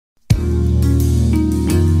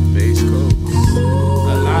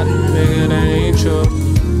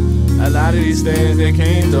stains they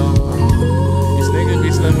came through. These niggas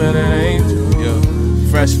be slimmer than angels. Yo,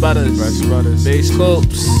 Freshbuttas, base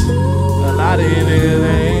scopes. A lot of you niggas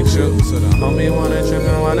they ain't true. So the homie wanna trip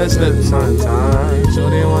and wanna slip sometime. Sure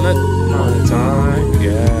they wanna one time,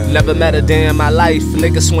 yeah. Never met a day in my life,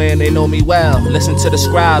 niggas swearing they know me well. Listen to the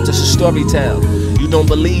scribes, it's a story tell. You don't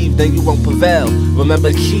believe, then you won't prevail.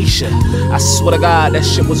 Remember Keisha, I swear to God, that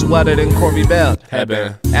shit was wetter than Corey Bell.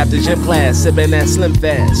 Headband. After gym class, sipping that Slim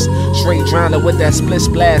Fast. Straight drowning with that split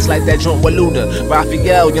splash like that joint with Luda.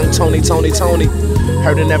 Raphael, young Tony.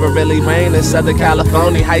 Heard it never really rained in Southern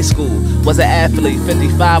California. High school, was an athlete,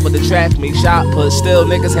 55 with the track meet. Shot put, still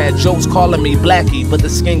niggas had jokes calling me Blackie. But the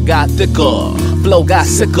skin got thicker, flow got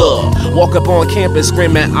sicker. Walk up on campus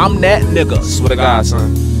screaming, I'm that nigga. Swear to God,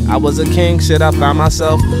 son. I was a king, shit, I found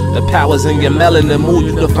myself. The power's in your melanin, mood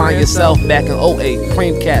you define yourself. Back in 08,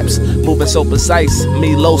 cream caps, moving so precise.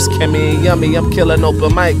 Me, Los, Kimmy, and Yummy, I'm killing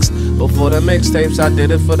open mics. Before the mixtapes, I did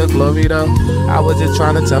it for the glory though. I was just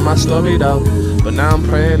trying to tell my story though. But now I'm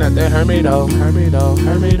praying that they heard me though.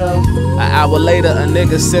 An hour later, a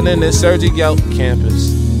nigga sitting in Sergio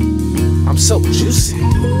campus. I'm so juicy.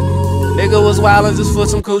 Nigga was wildin' just for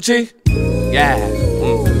some coochie. Yeah.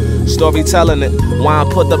 Storytelling it, wine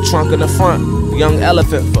put up trunk in the front. Young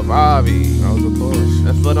elephant Ferrari, That was a Porsche.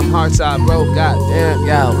 and for them hearts I broke, goddamn,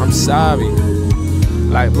 yo, I'm sorry.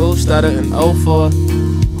 Like Boo stuttered in 04.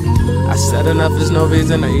 I said enough is no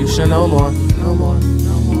reason that you should know more. No more.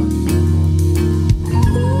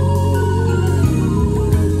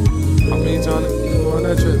 Homies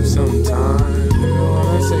wanna trip sometime. Nigga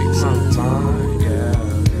wanna take some time.